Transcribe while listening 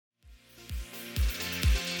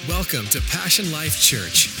Welcome to Passion Life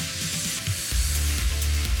Church.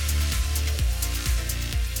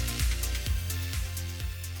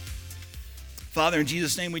 Father, in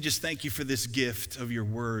Jesus' name, we just thank you for this gift of your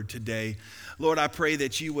word today. Lord, I pray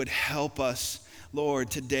that you would help us, Lord,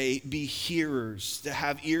 today be hearers, to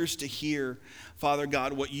have ears to hear, Father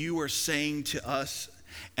God, what you are saying to us.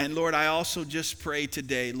 And Lord, I also just pray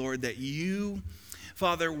today, Lord, that you,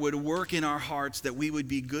 Father, would work in our hearts, that we would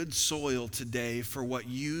be good soil today for what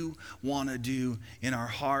you want to do in our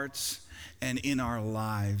hearts and in our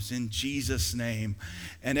lives. In Jesus' name.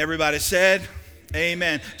 And everybody said,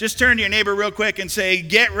 amen. Just turn to your neighbor real quick and say,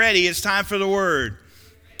 get ready, it's time for the word.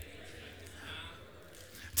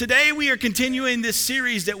 Today we are continuing this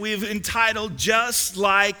series that we've entitled Just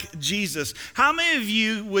Like Jesus. How many of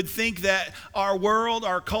you would think that our world,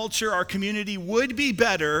 our culture, our community would be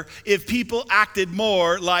better if people acted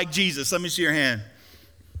more like Jesus? Let me see your hand.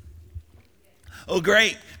 Oh,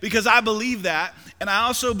 great, because I believe that, and I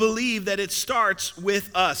also believe that it starts with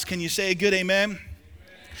us. Can you say a good amen?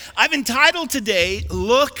 I've entitled today,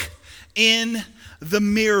 Look in the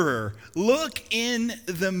Mirror. Look in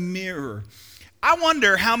the mirror. I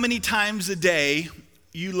wonder how many times a day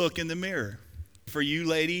you look in the mirror. For you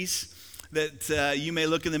ladies, that you may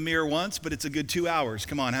look in the mirror once, but it's a good 2 hours.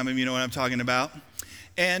 Come on, how many of you know what I'm talking about?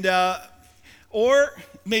 And or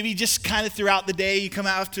maybe just kind of throughout the day, you come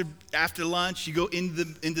out after lunch, you go into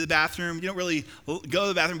the bathroom. You don't really go to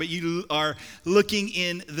the bathroom, but you are looking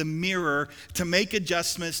in the mirror to make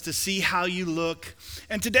adjustments, to see how you look.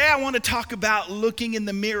 And today I want to talk about looking in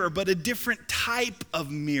the mirror, but a different type of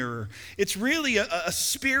mirror. It's really a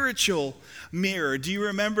spiritual mirror. Do you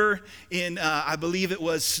remember in, I believe it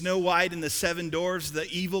was Snow White and the Seven Dwarfs, the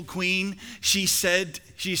evil queen? She said,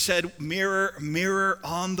 mirror, mirror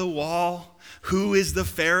on the wall, who is the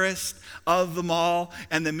fairest of them all?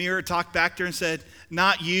 And the mirror talked back to her and said,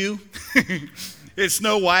 not you. It's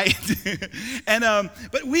Snow White.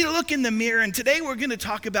 But we look in the mirror, and today we're going to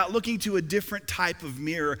talk about looking to a different type of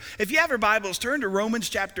mirror. If you have your Bibles, turn to Romans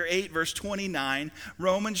chapter 8, verse 29.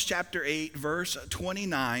 Romans chapter 8, verse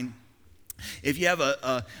 29. If you have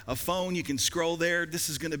a phone, you can scroll there. This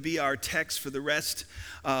is going to be our text for the rest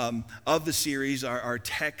of the series, our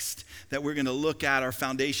text that we're going to look at, our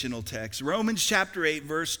foundational text. Romans chapter 8,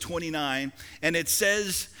 verse 29, and it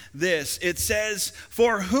says this. It says,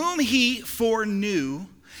 for whom he foreknew,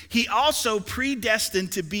 he also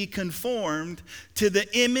predestined to be conformed to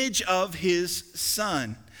the image of his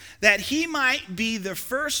Son, that he might be the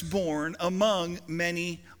firstborn among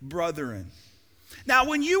many brethren. Now,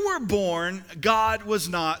 when you were born, God was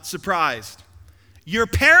not surprised. Your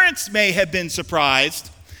parents may have been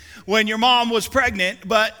surprised when your mom was pregnant,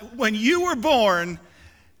 but when you were born,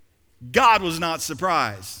 God was not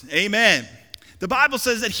surprised. Amen. The Bible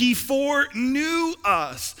says that he foreknew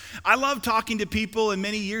us. I love talking to people in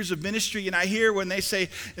many years of ministry, and I hear when they say,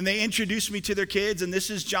 and they introduce me to their kids, and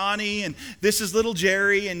this is Johnny, and this is little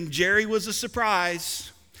Jerry, and Jerry was a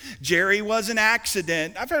surprise. Jerry was an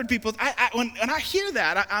accident. I've heard people, when I hear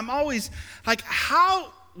that, I'm always like,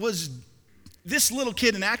 how was this little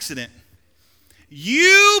kid an accident?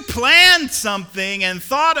 You planned something and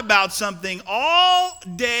thought about something all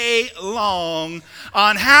day long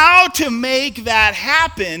on how to make that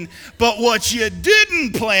happen, but what you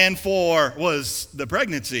didn't plan for was the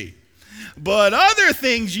pregnancy. But other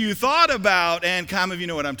things you thought about, and some of you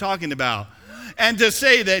know what I'm talking about. And to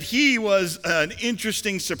say that he was an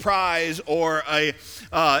interesting surprise or a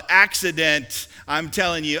accident, I'm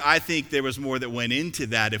telling you, I think there was more that went into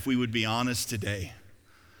that, if we would be honest today.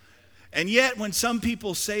 And yet, when some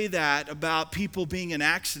people say that about people being an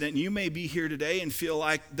accident, you may be here today and feel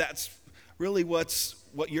like that's really what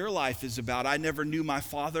your life is about. I never knew my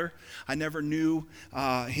father. I never knew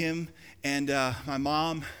him. And my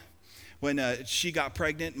mom, when she got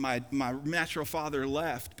pregnant, my natural father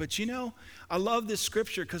left. But you know, I love this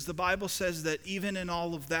scripture because the Bible says that even in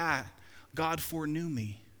all of that, God foreknew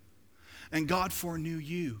me. And God foreknew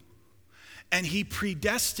you. And he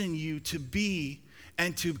predestined you to be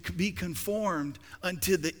and to be conformed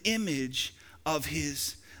unto the image of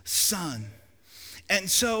his Son. And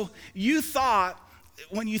so you thought,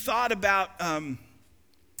 when you thought about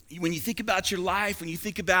when you think about your life, when you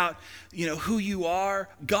think about, who you are,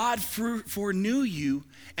 God foreknew you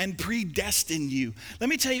and predestined you. Let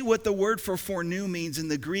me tell you what the word for foreknew means in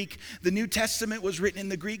the Greek. The New Testament was written in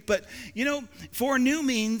the Greek, but foreknew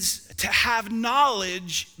means to have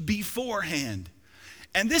knowledge beforehand.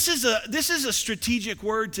 And this is a strategic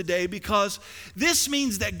word today, because this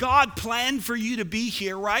means that God planned for you to be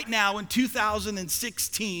here right now in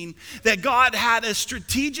 2016, that God had a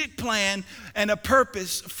strategic plan and a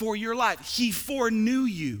purpose for your life. He foreknew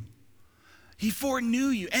you. He foreknew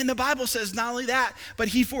you. And the Bible says not only that, but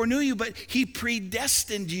he foreknew you, but he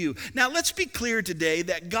predestined you. Now let's be clear today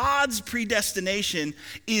that God's predestination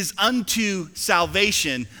is unto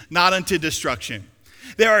salvation, not unto destruction.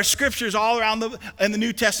 There are scriptures all around in the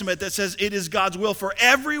New Testament that says it is God's will for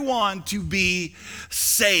everyone to be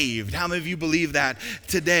saved. How many of you believe that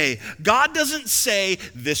today? God doesn't say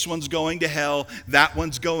this one's going to hell, that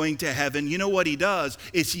one's going to heaven. You know what he does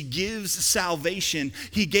is he gives salvation.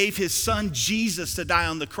 He gave his son Jesus to die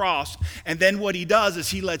on the cross. And then what he does is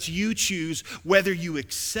he lets you choose whether you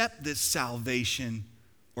accept this salvation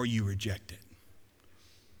or you reject it.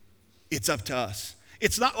 It's up to us.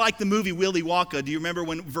 It's not like the movie Willy Wonka. Do you remember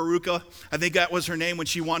when Veruca, I think that was her name, when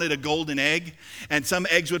she wanted a golden egg, and some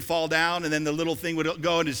eggs would fall down and then the little thing would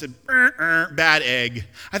go and it said, bad egg.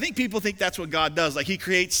 I think people think that's what God does. Like he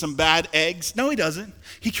creates some bad eggs. No, he doesn't.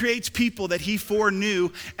 He creates people that he foreknew,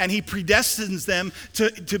 and he predestines them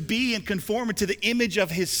to be and conform to the image of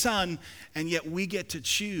his son. And yet we get to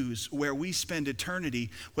choose where we spend eternity,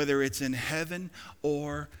 whether it's in heaven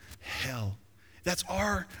or hell. That's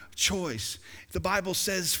our choice. The Bible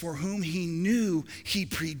says, for whom he knew, he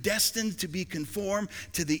predestined to be conformed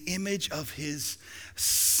to the image of his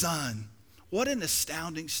son. What an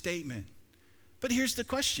astounding statement. But here's the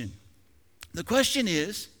question. The question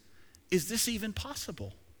is this even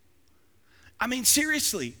possible? I mean,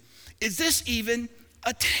 seriously, is this even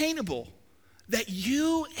attainable? That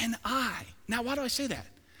you and I, now why do I say that?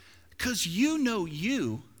 Because you know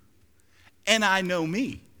you and I know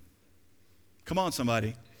me. Come on,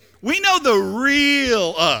 somebody. We know the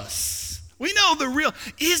real us. We know the real.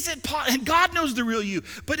 And God knows the real you.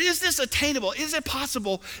 But is this attainable? Is it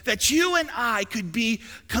possible that you and I could be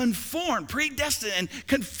conformed, predestined, and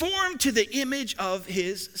conformed to the image of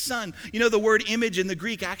his son? You know, the word image in the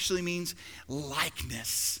Greek actually means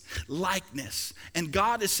likeness. Likeness. And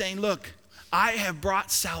God is saying, look, I have brought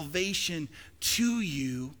salvation to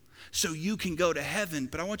you so you can go to heaven.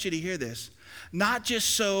 But I want you to hear this. Not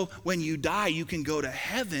just so when you die you can go to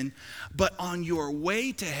heaven, but on your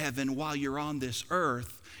way to heaven while you're on this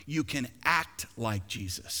earth, you can act like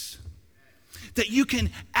Jesus. That you can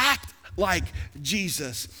act like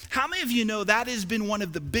Jesus. How many of you know that has been one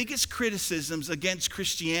of the biggest criticisms against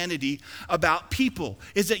Christianity about people?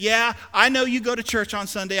 Is that, yeah, I know you go to church on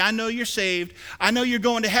Sunday. I know you're saved. I know you're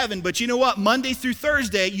going to heaven. But you know what? Monday through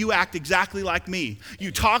Thursday, you act exactly like me.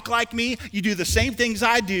 You talk like me. You do the same things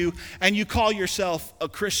I do. And you call yourself a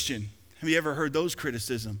Christian. Have you ever heard those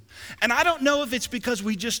criticisms? And I don't know if it's because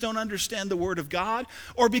we just don't understand the Word of God,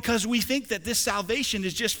 or because we think that this salvation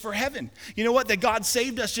is just for heaven. You know what? That God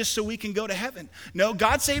saved us just so we can go to heaven. No,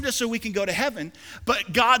 God saved us so we can go to heaven,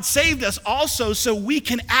 but God saved us also so we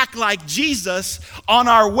can act like Jesus on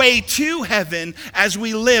our way to heaven as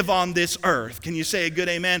we live on this earth. Can you say a good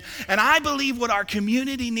amen? And I believe what our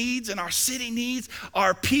community needs and our city needs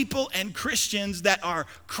are people and Christians that are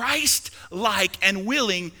Christ-like and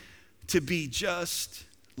willing to be just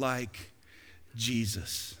like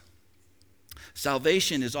Jesus.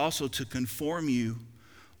 Salvation is also to conform you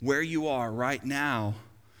where you are right now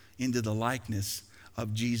into the likeness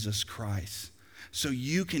of Jesus Christ. So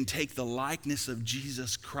you can take the likeness of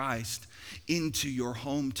Jesus Christ into your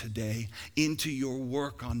home today, into your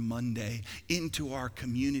work on Monday, into our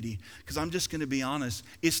community. Because I'm just going to be honest,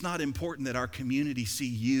 it's not important that our community see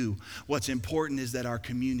you. What's important is that our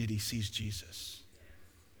community sees Jesus.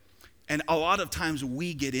 And a lot of times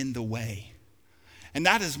we get in the way. And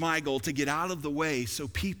that is my goal, to get out of the way so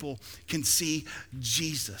people can see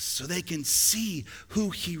Jesus, so they can see who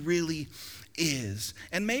he really is.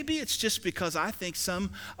 And maybe it's just because I think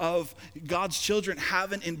some of God's children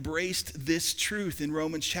haven't embraced this truth in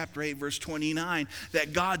Romans chapter 8, verse 29,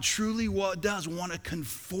 that God truly does want to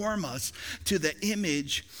conform us to the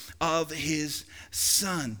image of his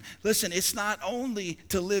son. Listen, it's not only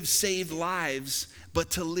to live saved lives, but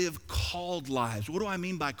to live called lives. What do I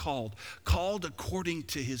mean by called? Called according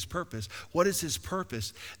to his purpose. What is his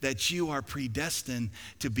purpose? That you are predestined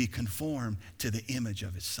to be conformed to the image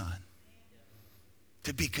of his son.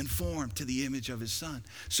 To be conformed to the image of his son.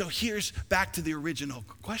 So here's back to the original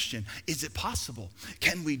question. Is it possible?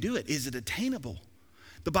 Can we do it? Is it attainable?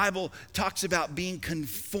 The Bible talks about being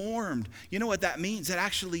conformed. You know what that means? It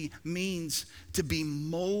actually means to be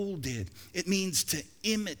molded. It means to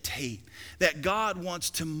imitate. That God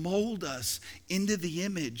wants to mold us into the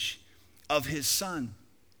image of his son.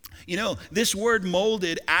 You know, this word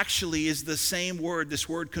molded actually is the same word. This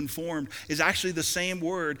word conformed is actually the same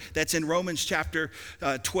word that's in Romans chapter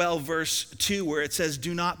 12, verse 2, where it says,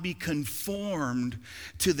 do not be conformed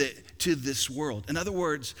to this world. In other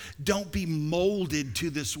words, don't be molded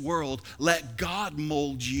to this world. Let God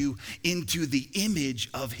mold you into the image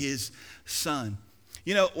of his Son.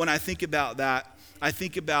 You know, when I think about that, I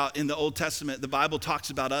think about in the Old Testament, the Bible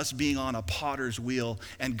talks about us being on a potter's wheel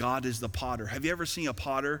and God is the potter. Have you ever seen a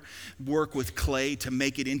potter work with clay to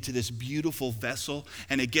make it into this beautiful vessel,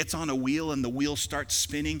 and it gets on a wheel and the wheel starts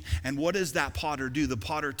spinning? And what does that potter do? The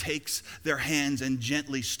potter takes their hands and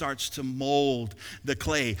gently starts to mold the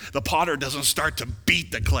clay. The potter doesn't start to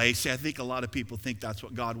beat the clay. See, I think a lot of people think that's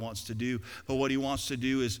what God wants to do. But what he wants to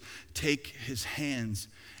do is take his hands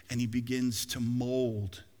and he begins to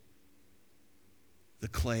mold the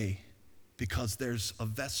clay, because there's a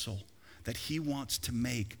vessel that he wants to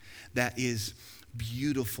make that is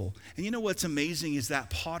beautiful. And you know what's amazing is that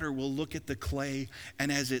potter will look at the clay,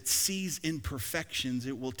 and as it sees imperfections,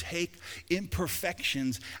 it will take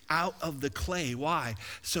imperfections out of the clay. Why?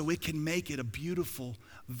 So it can make it a beautiful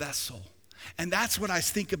vessel. And that's what I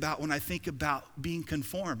think about when I think about being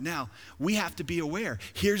conformed. Now, we have to be aware.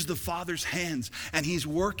 Here's the Father's hands, and he's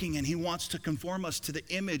working, and he wants to conform us to the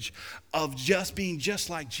image of just being just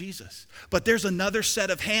like Jesus. But there's another set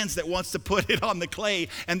of hands that wants to put it on the clay,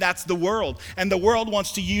 and that's the world. And the world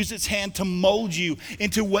wants to use its hand to mold you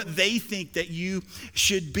into what they think that you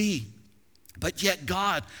should be. But yet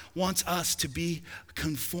God wants us to be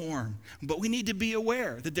conformed. But we need to be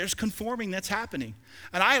aware that there's conforming that's happening.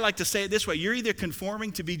 And I like to say it this way: you're either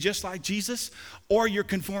conforming to be just like Jesus, or you're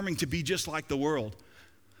conforming to be just like the world.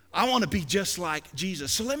 I want to be just like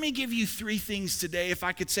Jesus. So let me give you 3 things today, if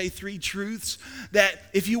I could say 3 truths, that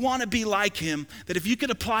if you want to be like him, that if you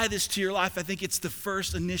could apply this to your life, I think it's the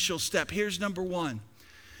first initial step. Here's number 1.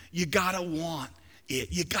 You gotta want it.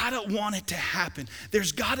 You gotta want it to happen.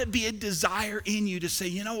 There's gotta be a desire in you to say,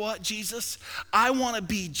 you know what, Jesus, I want to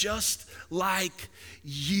be just like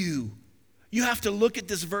you. You have to look at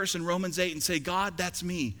this verse in Romans 8 and say, God, that's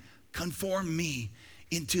me. Conform me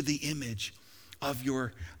into the image of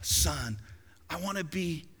your Son. I want to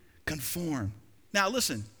be conformed. Now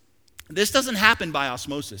listen, this doesn't happen by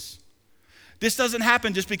osmosis. This doesn't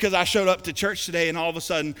happen just because I showed up to church today and all of a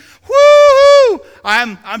sudden, whoo,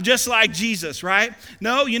 I'm just like Jesus, right?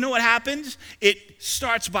 No, you know what happens? It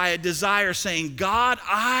starts by a desire saying, God,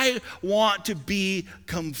 I want to be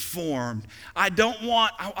conformed. I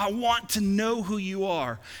want to know who you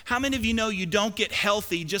are. How many of you know you don't get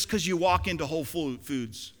healthy just because you walk into Whole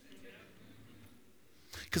Foods?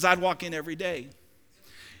 Because I'd walk in every day.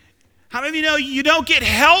 How many of you know you don't get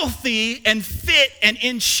healthy and fit and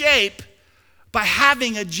in shape by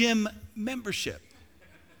having a gym membership?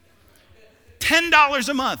 $10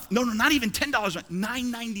 a month. No, not even $10 a month.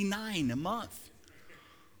 $9.99 a month.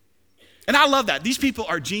 And I love that. These people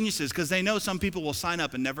are geniuses because they know some people will sign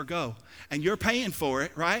up and never go. And you're paying for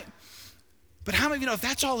it, right? But how many of you know if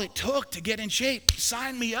that's all it took to get in shape,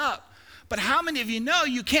 sign me up? But how many of you know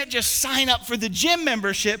you can't just sign up for the gym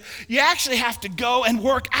membership? You actually have to go and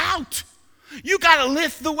work out. You got to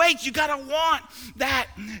lift the weights. You got to want that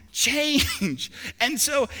change. And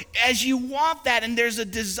so as you want that and there's a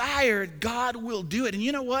desire, God will do it. And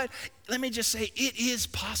you know what? Let me just say, it is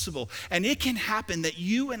possible. And it can happen that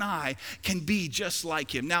you and I can be just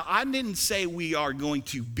like him. Now, I didn't say we are going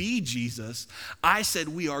to be Jesus. I said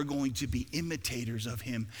we are going to be imitators of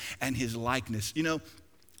him and his likeness. You know,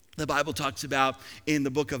 the Bible talks about in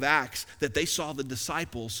the book of Acts that they saw the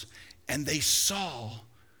disciples and they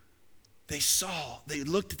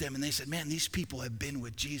looked at them and they said, man, these people have been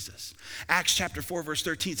with Jesus. Acts chapter 4, verse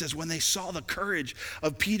 13 says, when they saw the courage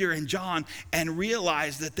of Peter and John and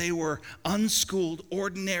realized that they were unschooled,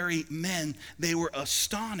 ordinary men, they were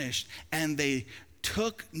astonished and they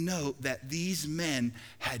took note that these men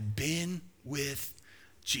had been with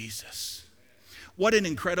Jesus. What an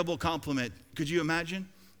incredible compliment. Could you imagine?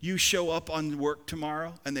 You show up on work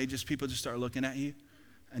tomorrow and people just start looking at you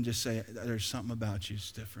and just say, there's something about you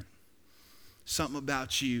that's different. Something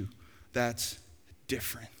about you that's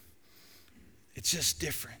different. It's just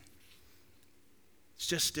different. It's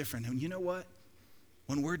just different. And you know what?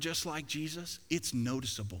 When we're just like Jesus, it's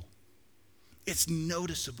noticeable. It's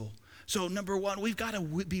noticeable. So number 1, we've got to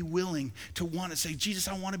be willing to want to say, Jesus,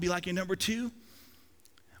 I want to be like you. Number 2,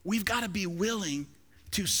 we've got to be willing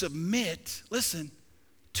to submit, listen,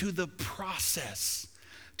 to the process.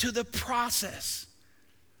 To the process.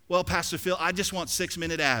 Well, Pastor Phil, I just want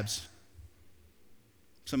 6-minute abs.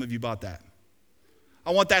 Some of you bought that.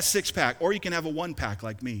 I want that 6-pack, or you can have a 1-pack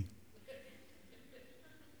like me.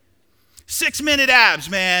 6-minute abs,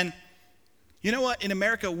 man. You know what? In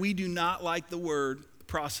America, we do not like the word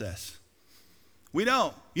process. We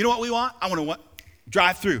don't. You know what we want? I want to what?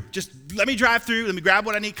 Drive through. Just let me drive through. Let me grab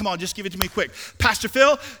what I need. Come on, just give it to me quick. Pastor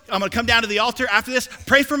Phil, I'm going to come down to the altar after this.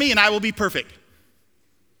 Pray for me and I will be perfect.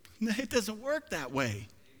 No, it doesn't work that way.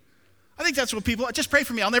 I think that's what people, just pray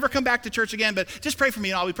for me. I'll never come back to church again, but just pray for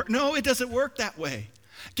me and I'll be perfect. No, it doesn't work that way.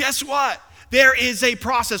 Guess what? There is a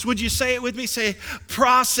process. Would you say it with me? Say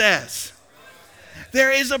process.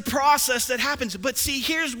 There is a process that happens. But see,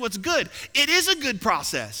 here's what's good. It is a good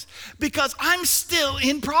process because I'm still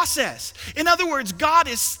in process. In other words, God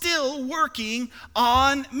is still working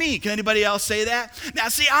on me. Can anybody else say that? Now,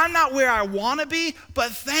 see, I'm not where I want to be,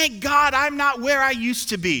 but thank God I'm not where I used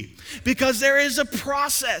to be because there is a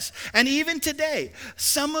process. And even today,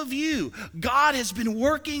 some of you, God has been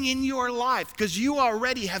working in your life because you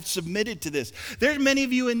already have submitted to this. There's many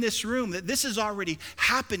of you in this room that this is already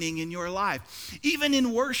happening in your life. Even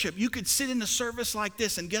in worship, you could sit in a service like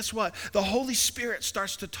this and guess what? The Holy Spirit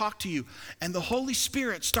starts to talk to you and the Holy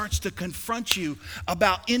Spirit starts to confront you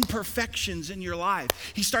about imperfections in your life.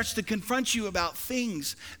 He starts to confront you about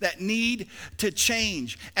things that need to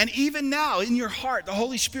change. And even now in your heart, the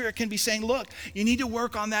Holy Spirit can be saying, look, you need to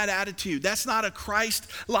work on that attitude. That's not a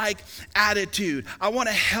Christ-like attitude. I want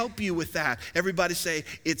to help you with that. Everybody say,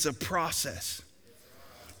 it's a process.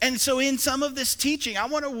 And so in some of this teaching, I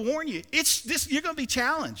want to warn you, you're going to be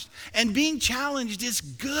challenged. And being challenged is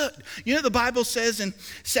good. You know, the Bible says in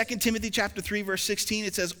 2 Timothy chapter 3, verse 16,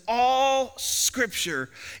 it says, all scripture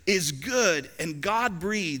is good and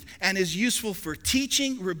God-breathed and is useful for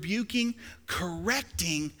teaching, rebuking,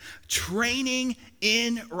 correcting, training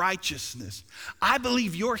in righteousness. I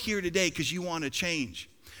believe you're here today because you want to change.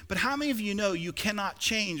 But how many of you know you cannot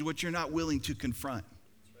change what you're not willing to confront?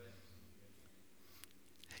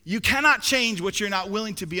 You cannot change what you're not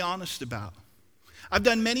willing to be honest about. I've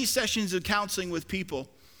done many sessions of counseling with people,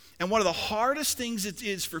 and one of the hardest things it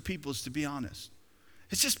is for people is to be honest.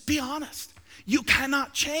 It's just be honest. You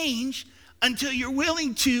cannot change until you're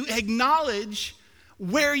willing to acknowledge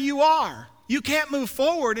where you are. You can't move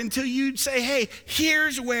forward until you say, hey,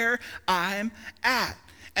 here's where I'm at.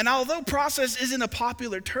 And although process isn't a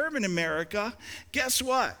popular term in America, guess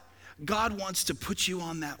what? God wants to put you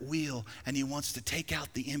on that wheel and he wants to take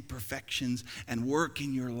out the imperfections and work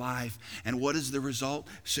in your life. And what is the result?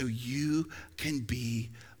 So you can be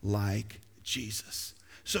like Jesus.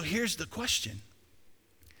 So here's the question.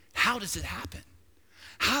 How does it happen?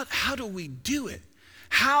 How do we do it?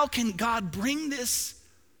 How can God bring this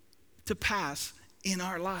to pass in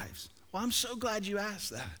our lives? Well, I'm so glad you asked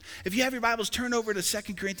that. If you have your Bibles, turn over to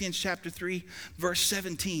 2 Corinthians chapter 3, verse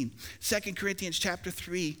 17. 2 Corinthians chapter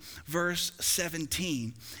 3, verse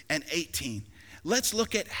 17 and 18. Let's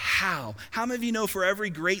look at how. How many of you know for every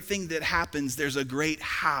great thing that happens, there's a great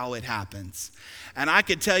how it happens? And I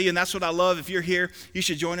could tell you, and that's what I love. If you're here, you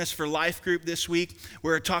should join us for Life Group this week.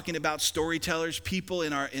 We're talking about storytellers. People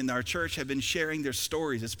in our church have been sharing their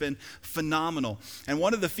stories. It's been phenomenal. And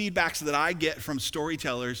one of the feedbacks that I get from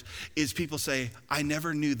storytellers is people say, I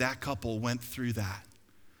never knew that couple went through that.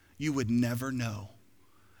 You would never know.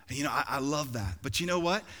 And you know, I love that. But you know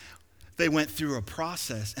what? They went through a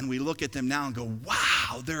process, and we look at them now and go,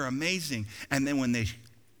 wow, they're amazing. And then when they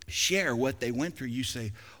share what they went through, you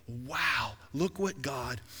say, wow, look what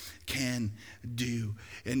God can do.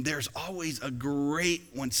 And there's always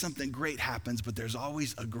when something great happens, but there's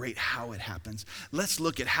always a great how it happens. Let's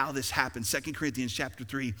look at how this happens. 2 Corinthians chapter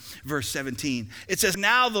 3, verse 17. It says,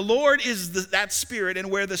 now the Lord is that Spirit,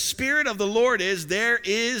 and where the Spirit of the Lord is, there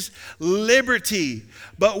is liberty.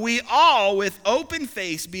 But we all, with open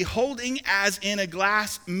face, beholding as in a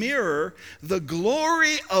glass mirror the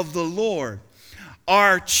glory of the Lord,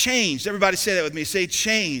 are changed. Everybody say that with me. Say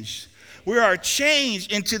changed. We are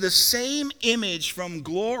changed into the same image from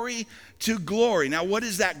glory to glory. Now, what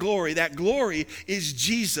is that glory? That glory is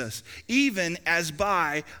Jesus, even as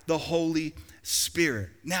by the Holy Spirit.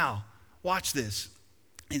 Now, watch this.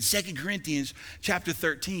 In 2 Corinthians chapter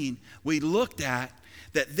 13, we looked at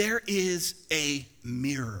that there is a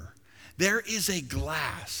mirror. There is a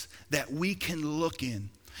glass that we can look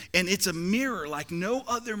in. And it's a mirror like no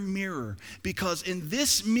other mirror, because in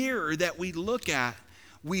this mirror that we look at,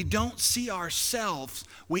 we don't see ourselves.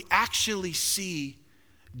 We actually see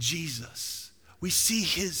Jesus. We see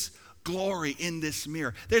his glory in this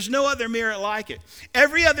mirror. There's no other mirror like it.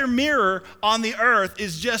 Every other mirror on the earth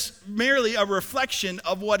is just merely a reflection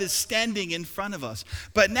of what is standing in front of us.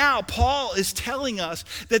 But now Paul is telling us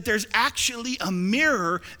that there's actually a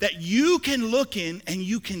mirror that you can look in and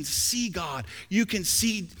you can see God. You can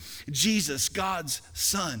see Jesus, God's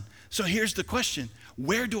Son. So here's the question.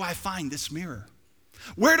 where do I find this mirror?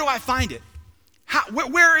 Where do I find it?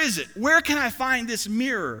 Where is it? Where can I find this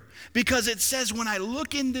mirror? Because it says when I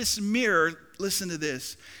look in this mirror, listen to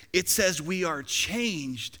this, it says we are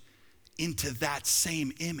changed into that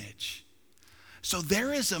same image. So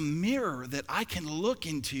there is a mirror that I can look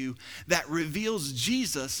into that reveals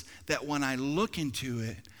Jesus, that when I look into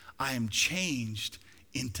it, I am changed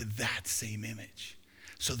into that same image.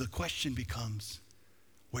 So the question becomes,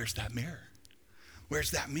 where's that mirror?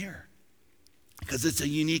 Where's that mirror? Because it's a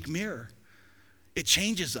unique mirror. It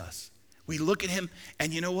changes us. We look at him,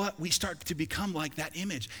 and you know what? We start to become like that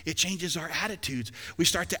image. It changes our attitudes. We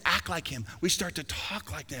start to act like him. We start to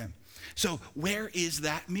talk like them. So where is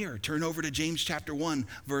that mirror? Turn over to James chapter 1,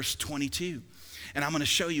 verse 22. And I'm going to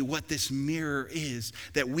show you what this mirror is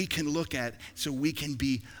that we can look at so we can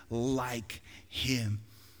be like him.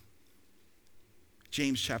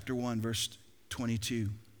 James chapter 1, verse 22.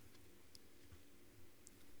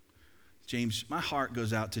 James, my heart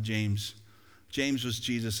goes out to James. James was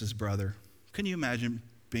Jesus' brother. Can you imagine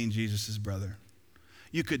being Jesus' brother?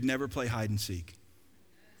 You could never play hide and seek.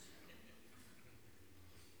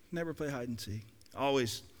 Never play hide and seek.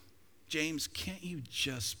 Always, James, can't you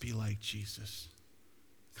just be like Jesus?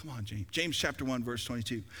 Come on, James. James chapter 1, verse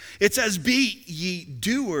 22. It says, be ye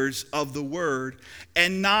doers of the word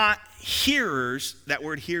and not hearers. That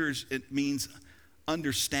word hearers, it means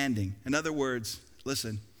understanding. In other words,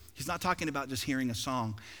 listen, he's not talking about just hearing a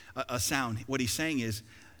song, a sound. What he's saying is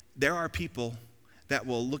there are people that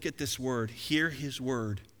will look at this word, hear his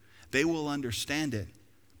word. They will understand it,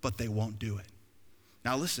 but they won't do it.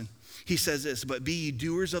 Now listen, he says this, but be ye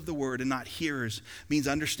doers of the word and not hearers, means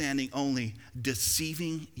understanding only,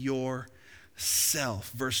 deceiving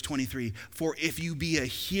yourself. Verse 23, for if you be a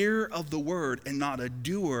hearer of the word and not a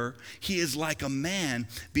doer, he is like a man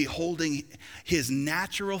beholding his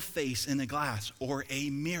natural face in a glass or a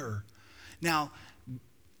mirror. Now,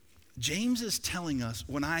 James is telling us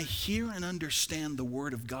when I hear and understand the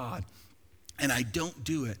word of God and I don't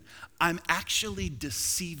do it, I'm actually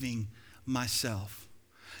deceiving myself.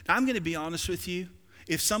 Now, I'm going to be honest with you.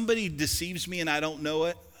 If somebody deceives me and I don't know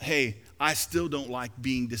it, hey, I still don't like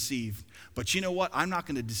being deceived. But you know what? I'm not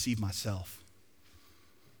going to deceive myself.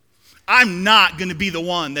 I'm not going to be the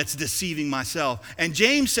one that's deceiving myself. And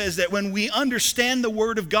James says that when we understand the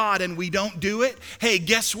word of God and we don't do it, hey,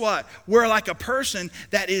 guess what? We're like a person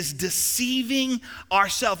that is deceiving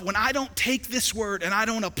ourselves. When I don't take this word and I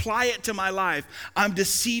don't apply it to my life, I'm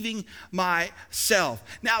deceiving myself.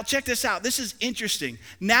 Now, check this out. This is interesting.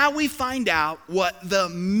 Now we find out what the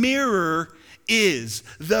mirror is.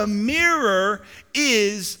 The mirror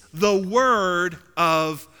is the word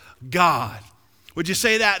of God. Would you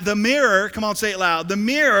say that? The mirror, come on, say it loud. The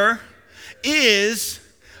mirror is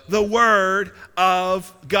the word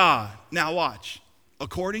of God. Now watch.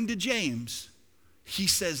 According to James, he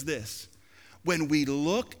says this. When we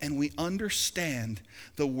look and we understand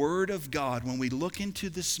the word of God, when we look into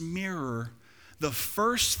this mirror, the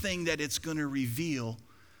first thing that it's going to reveal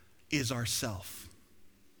is ourself.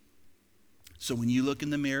 So when you look in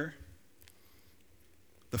the mirror,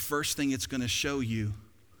 the first thing it's going to show you,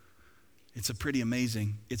 it's a pretty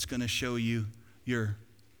amazing. It's going to show you your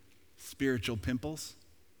spiritual pimples.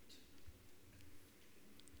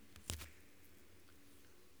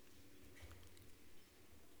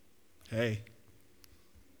 Hey.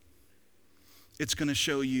 It's going to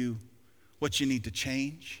show you what you need to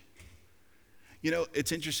change. You know,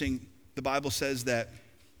 it's interesting. The Bible says that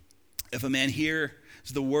if a man hears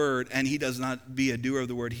the word and he does not be a doer of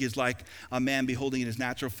the word, he is like a man beholding in his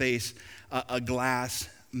natural face a glass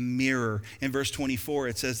mirror. In verse 24,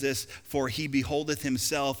 it says this, for he beholdeth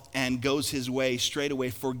himself and goes his way straightway,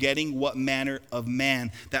 forgetting what manner of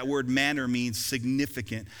man. That word manner means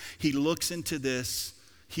significant. He looks into this,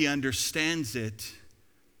 he understands it,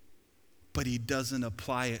 but he doesn't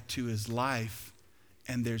apply it to his life,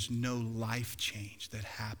 and there's no life change that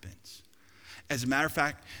happens. As a matter of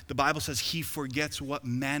fact, the Bible says he forgets what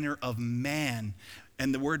manner of man.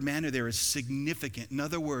 And the word manner there is significant. In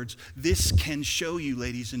other words, this can show you,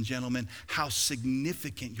 ladies and gentlemen, how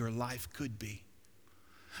significant your life could be.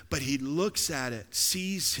 But he looks at it,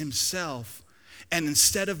 sees himself, and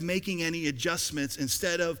instead of making any adjustments,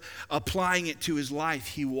 instead of applying it to his life,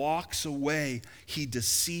 he walks away, he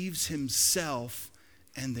deceives himself,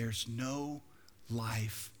 and there's no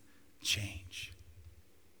life change.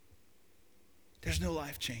 There's no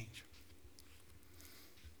life change.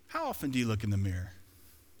 How often do you look in the mirror?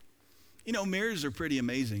 You know, mirrors are pretty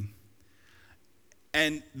amazing.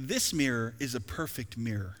 And this mirror is a perfect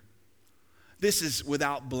mirror. This is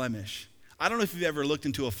without blemish. I don't know if you've ever looked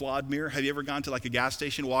into a flawed mirror. Have you ever gone to like a gas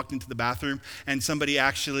station, walked into the bathroom, and somebody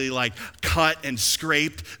actually like cut and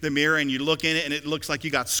scraped the mirror, and you look in it and it looks like you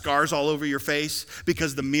got scars all over your face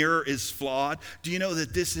because the mirror is flawed? Do you know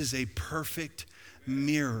that this is a perfect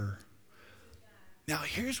mirror? Now,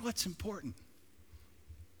 here's what's important.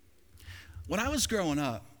 When I was growing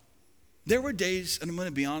up, there were days, and I'm going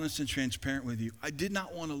to be honest and transparent with you, I did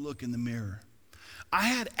not want to look in the mirror. I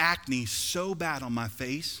had acne so bad on my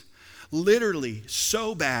face, literally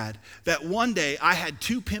so bad, that one day I had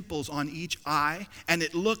 2 pimples on each eye, and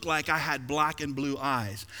it looked like I had black and blue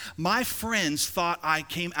eyes. My friends thought I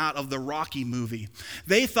came out of the Rocky movie.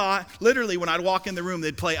 They thought, literally, when I'd walk in the room,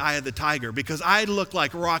 they'd play Eye of the Tiger, because I looked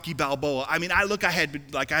like Rocky Balboa. I mean, I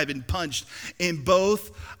had been punched in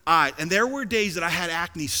both eyes. And there were days that I had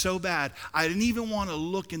acne so bad, I didn't even want to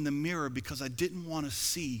look in the mirror because I didn't want to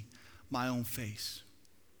see my own face.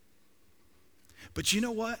 But you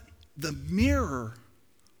know what? The mirror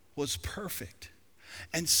was perfect.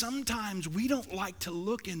 And sometimes we don't like to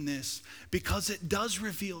look in this because it does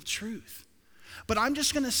reveal truth. But I'm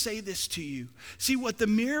just going to say this to you. See, what the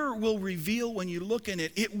mirror will reveal when you look in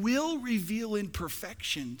it, it will reveal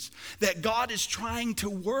imperfections that God is trying to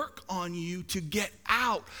work on you to get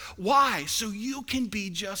out. Why? So you can be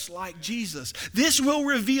just like Jesus. This will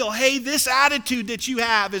reveal, hey, this attitude that you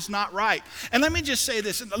have is not right. And let me just say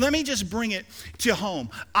this, and let me just bring it to home.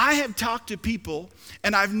 I have talked to people,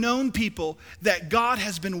 and I've known people that God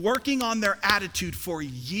has been working on their attitude for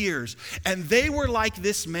years. And they were like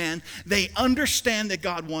this man. They understand that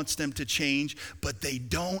God wants them to change, but they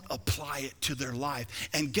don't apply it to their life.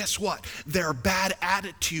 And guess what? Their bad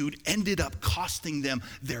attitude ended up costing them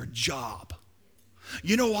their job.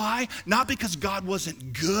 You know why? Not because God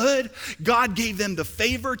wasn't good. God gave them the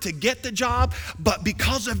favor to get the job, but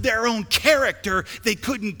because of their own character, they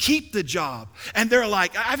couldn't keep the job. And they're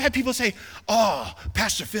like, I've had people say, oh,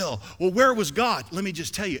 Pastor Phil, well, where was God? Let me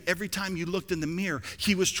just tell you, every time you looked in the mirror,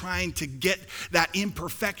 he was trying to get that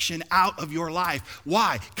imperfection out of your life.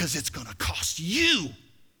 Why? Because it's going to cost you.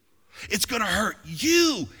 It's going to hurt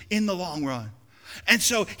you in the long run. And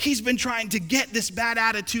so he's been trying to get this bad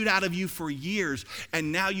attitude out of you for years,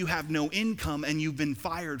 and now you have no income and you've been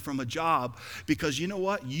fired from a job because you know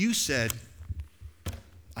what? You said,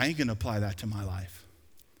 I ain't gonna apply that to my life.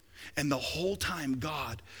 And the whole time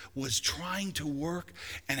God was trying to work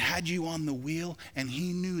and had you on the wheel, and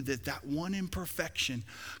he knew that that one imperfection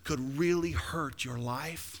could really hurt your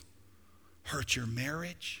life, hurt your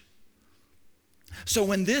marriage. So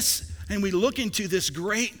when we look into this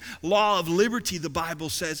great law of liberty, the Bible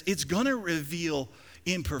says it's going to reveal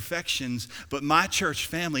imperfections, but my church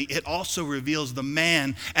family, it also reveals the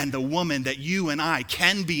man and the woman that you and I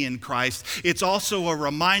can be in Christ. It's also a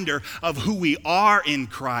reminder of who we are in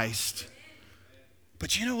Christ.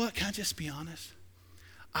 But you know what? Can I just be honest?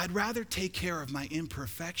 I'd rather take care of my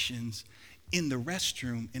imperfections in the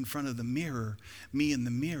restroom in front of the mirror, me in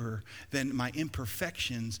the mirror, than my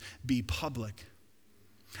imperfections be public.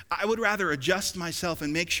 I would rather adjust myself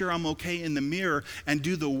and make sure I'm okay in the mirror and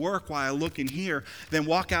do the work while I look in here than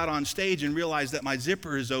walk out on stage and realize that my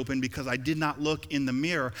zipper is open because I did not look in the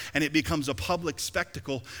mirror, and it becomes a public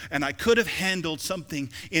spectacle. And I could have handled something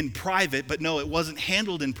in private, but no, it wasn't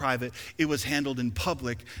handled in private. It was handled in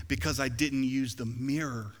public because I didn't use the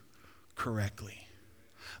mirror correctly.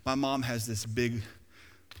 My mom has this big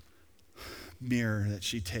mirror that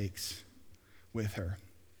she takes with her.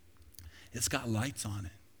 It's got lights on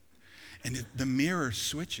it. And the mirror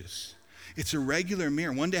switches. It's a regular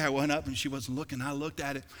mirror. One day I went up and she wasn't looking. I looked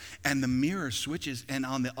at it and the mirror switches. And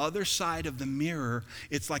on the other side of the mirror,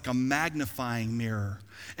 it's like a magnifying mirror.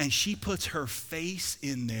 And she puts her face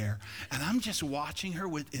in there. And I'm just watching her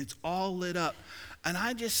it's all lit up. And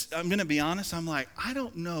I'm going to be honest, I'm like, I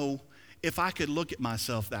don't know if I could look at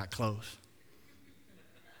myself that close.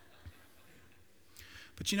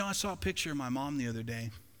 But you know, I saw a picture of my mom the other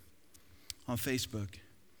day on Facebook.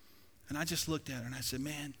 And I just looked at her and I said,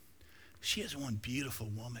 man, she is one beautiful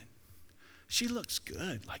woman. She looks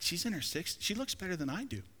good. Like she's in her 60s. She looks better than I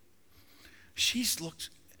do.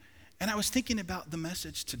 And I was thinking about the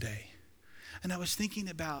message today. And I was thinking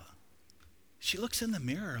about, she looks in the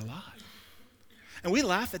mirror a lot. And we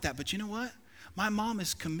laugh at that, but you know what? My mom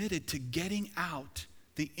is committed to getting out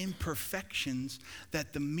the imperfections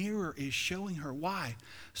that the mirror is showing her. Why?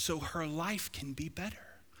 So her life can be better.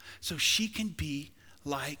 So she can be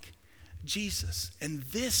like Jesus. And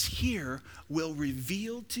this here will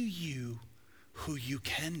reveal to you who you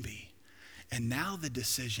can be. And now the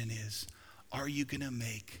decision is, are you going to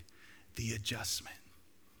make the adjustment?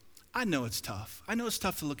 I know it's tough. I know it's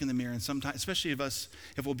tough to look in the mirror, and sometimes, especially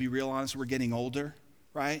if we'll be real honest, we're getting older,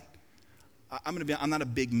 right? I'm not a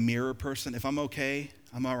big mirror person. If I'm okay,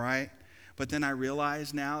 I'm all right. But then I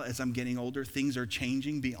realize now, as I'm getting older, things are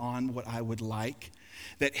changing beyond what I would like.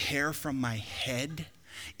 That hair from my head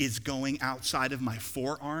is going outside of my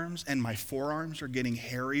forearms, and my forearms are getting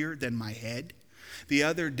hairier than my head. The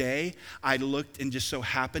other day, I looked and just so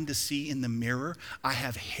happened to see in the mirror, I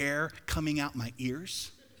have hair coming out my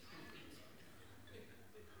ears.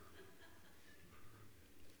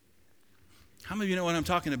 How many of you know what I'm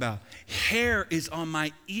talking about? Hair is on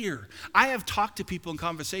my ear. I have talked to people in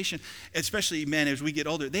conversation, especially men as we get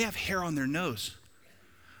older, they have hair on their nose.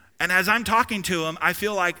 And as I'm talking to them, I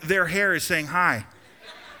feel like their hair is saying hi.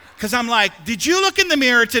 Because I'm like, did you look in the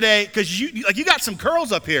mirror today? Because you got some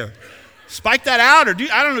curls up here. Spike that out or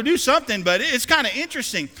do something, but it's kind of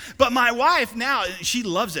interesting. But my wife now, she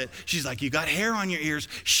loves it. She's like, you got hair on your ears.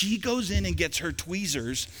 She goes in and gets her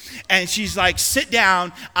tweezers and she's like, sit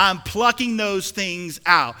down. I'm plucking those things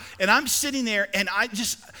out. And I'm sitting there and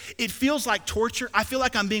it feels like torture. I feel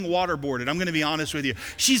like I'm being waterboarded. I'm going to be honest with you.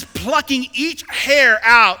 She's plucking each hair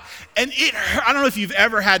out and I don't know if you've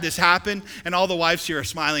ever had this happen and all the wives here are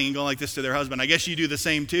smiling and going like this to their husband. I guess you do the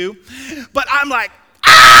same too. But I'm like,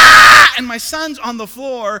 ah! And my son's on the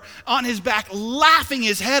floor on his back laughing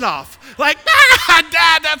his head off. Like,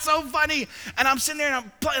 Dad, that's so funny. And I'm sitting there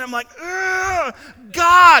and I'm like, ugh,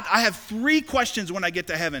 God. I have 3 questions when I get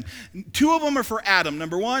to heaven. 2 of them are for Adam.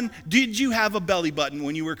 Number 1, did you have a belly button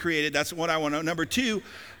when you were created? That's what I want to know. Number 2,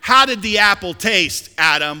 how did the apple taste,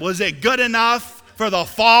 Adam? Was it good enough for the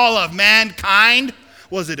fall of mankind?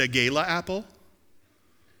 Was it a gala apple?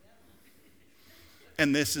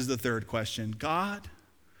 And this is the 3rd question. God,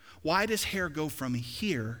 why does hair go from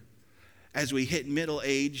here as we hit middle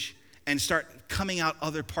age and start coming out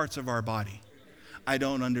other parts of our body? I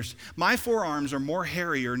don't understand. My forearms are more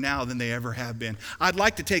hairier now than they ever have been. I'd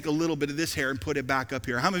like to take a little bit of this hair and put it back up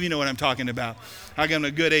here. How many of you know what I'm talking about? I give them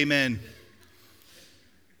a good amen.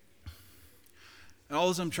 And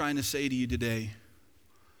all I'm trying to say to you today,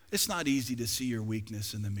 it's not easy to see your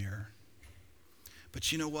weakness in the mirror.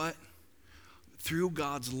 But you know what? Through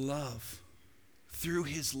God's love, through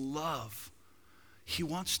his love, he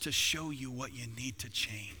wants to show you what you need to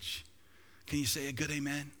change. Can you say a good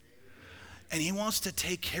amen? And he wants to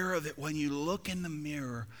take care of it when you look in the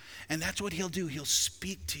mirror. And that's what he'll do. He'll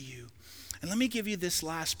speak to you. And let me give you this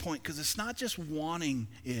last point, because it's not just wanting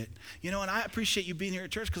it. You know, and I appreciate you being here at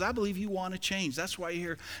church because I believe you want to change. That's why you're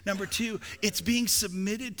here. Number 2, it's being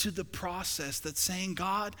submitted to the process that's saying,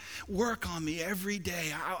 God, work on me every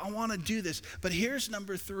day. I want to do this. But here's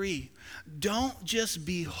number 3. Don't just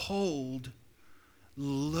behold,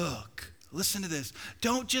 look. Listen to this.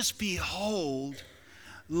 Don't just behold,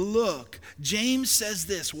 look. James says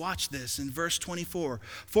this, watch this in verse 24.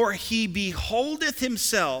 For he beholdeth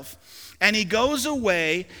himself, and he goes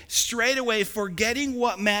away straightway, forgetting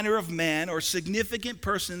what manner of man or significant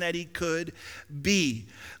person that he could be.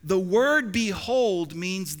 The word behold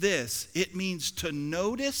means this. It means to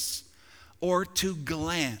notice or to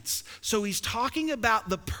glance. So he's talking about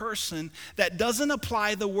the person that doesn't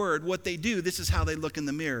apply the word. What they do, this is how they look in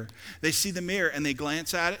the mirror. They see the mirror and they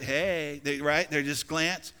glance at it. Hey, they just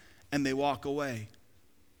glance and they walk away.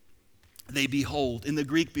 They behold. In the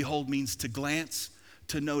Greek, behold means to glance,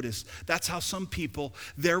 to notice. That's how some people,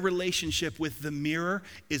 their relationship with the mirror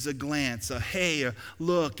is a glance, a hey, a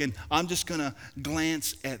look, and I'm just going to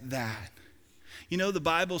glance at that. You know, the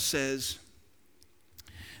Bible says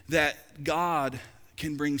that God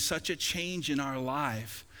can bring such a change in our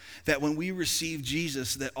life that when we receive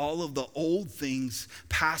Jesus, that all of the old things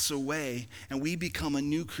pass away and we become a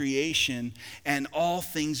new creation and all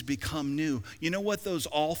things become new. You know what those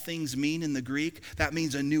all things mean in the Greek? That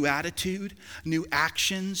means a new attitude, new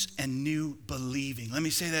actions, and new believing. Let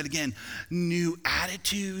me say that again. New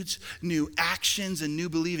attitudes, new actions, and new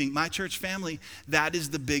believing. My church family, that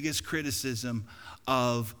is the biggest criticism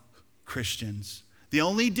of Christians. The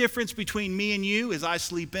only difference between me and you is I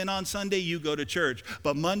sleep in on Sunday, you go to church.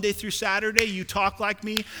 But Monday through Saturday, you talk like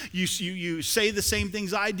me, you say the same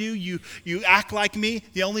things I do, you act like me.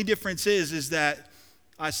 The only difference is that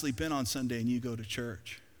I sleep in on Sunday and you go to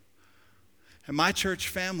church. And my church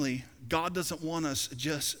family, God doesn't want us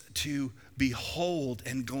just to behold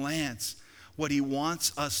and glance. What he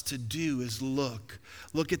wants us to do is look.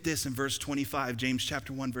 Look at this in verse 25, James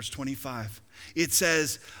chapter 1, verse 25. It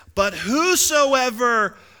says, but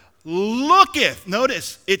whosoever looketh.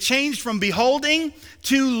 Notice, it changed from beholding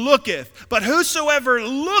to looketh. But whosoever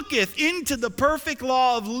looketh into the perfect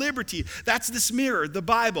law of liberty, that's this mirror, the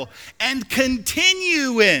Bible, and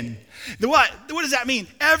continue in. What does that mean?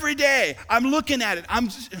 Every day I'm looking at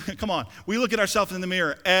it. Come on. We look at ourselves in the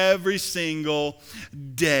mirror every single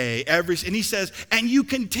day. And he says, and you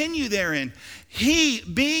continue therein. He,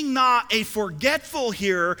 being not a forgetful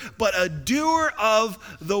hearer, but a doer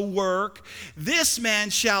of the work, this man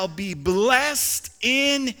shall be blessed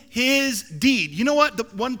in his deed. You know what? The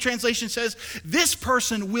one translation says, this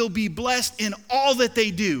person will be blessed in all that they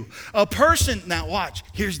do. A person, now watch,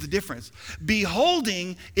 here's the difference.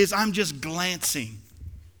 Beholding is I'm just glancing.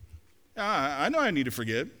 I know I need to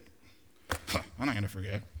forget. I'm not going to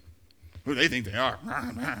forget. Who they think they are.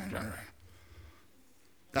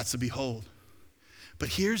 That's the behold. But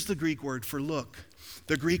here's the Greek word for look.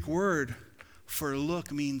 The Greek word for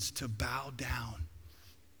look means to bow down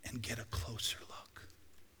and get a closer look.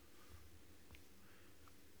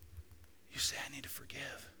 You say, I need to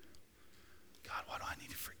forgive. God, why do I need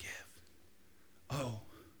to forgive? Oh,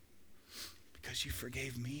 because you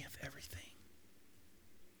forgave me of everything.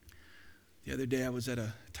 The other day I was at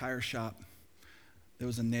a tire shop. There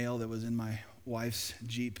was a nail that was in my wife's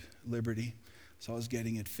Jeep Liberty. So I was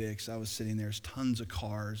getting it fixed. I was sitting there. There's tons of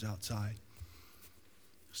cars outside.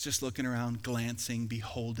 I was just looking around, glancing,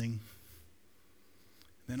 beholding.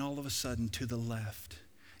 Then all of a sudden, to the left,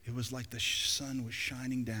 it was like the sun was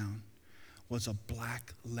shining down, was a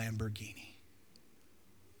black Lamborghini.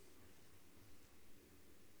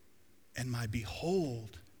 And my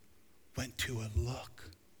behold went to a look.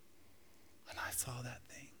 And I saw that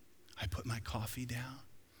thing. I put my coffee down.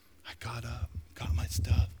 I got up, got my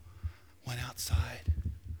stuff. Went outside.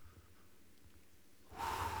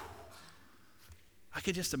 I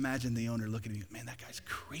could just imagine the owner looking at me, man, that guy's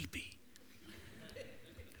creepy.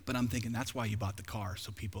 But I'm thinking that's why you bought the car,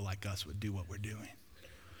 so people like us would do what we're doing.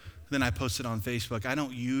 Then I posted on Facebook, I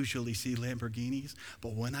don't usually see Lamborghinis,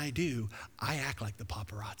 but when I do, I act like the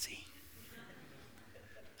paparazzi.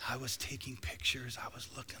 I was taking pictures. I was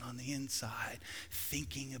looking on the inside,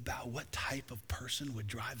 thinking about what type of person would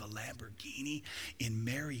drive a Lamborghini in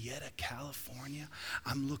Marietta, California.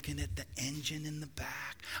 I'm looking at the engine in the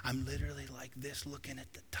back. I'm literally like this, looking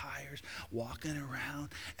at the tires, walking around,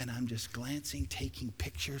 and I'm just glancing, taking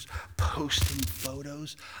pictures, posting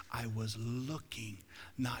photos. I was looking,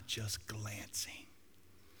 not just glancing.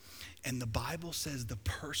 And the Bible says the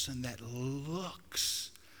person that looks,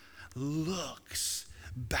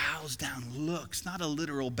 bows down, looks, not a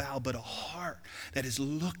literal bow, but a heart that is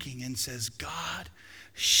looking and says, God,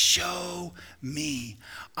 show me.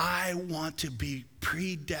 I want to be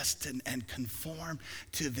predestined and conform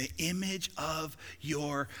to the image of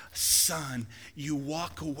your Son. You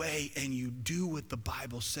walk away and you do what the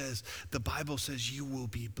Bible says. The Bible says you will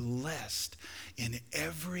be blessed in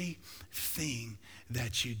everything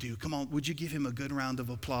that you do. Come on, would you give him a good round of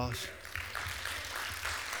applause?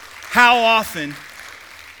 How often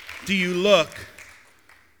do you look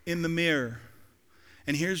in the mirror?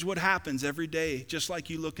 And here's what happens every day. Just like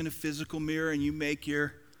you look in a physical mirror and you make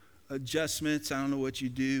your adjustments. I don't know what you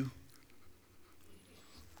do.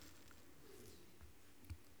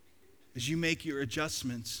 As you make your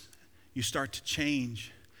adjustments, you start to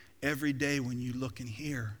change. Every day when you look in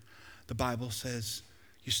here, the Bible says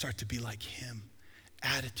you start to be like him.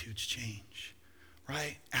 Attitudes change.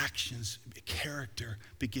 Right? Actions, character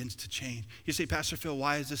begins to change. You say, Pastor Phil,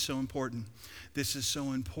 why is this so important? This is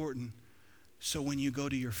so important. So when you go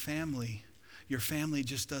to your family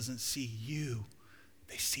just doesn't see you.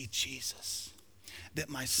 They see Jesus. That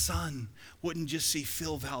my son wouldn't just see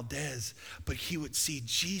Phil Valdez, but he would see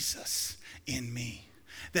Jesus in me.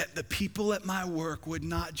 That the people at my work would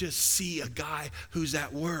not just see a guy who's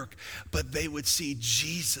at work, but they would see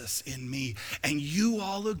Jesus in me. And you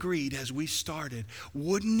all agreed as we started,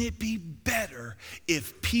 wouldn't it be better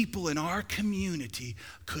if people in our community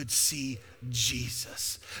could see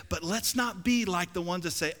Jesus? But let's not be like the ones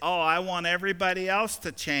that say, oh, I want everybody else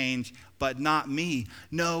to change, but not me.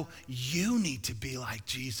 No, you need to be like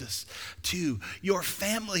Jesus too. Your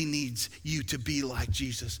family needs you to be like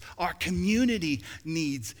Jesus. Our community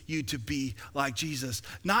needs you to be like Jesus.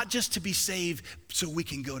 Not just to be saved so we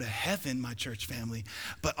can go to heaven, my church family,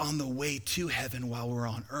 but on the way to heaven while we're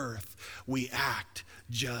on earth, we act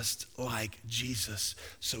just like Jesus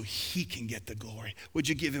so he can get the glory. Would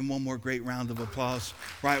you give him one more great round of applause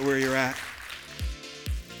right where you're at?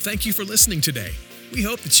 Thank you for listening today. We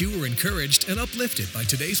hope that you were encouraged and uplifted by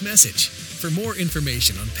today's message. For more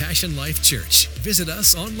information on Passion Life Church, visit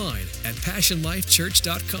us online at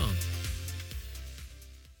passionlifechurch.com.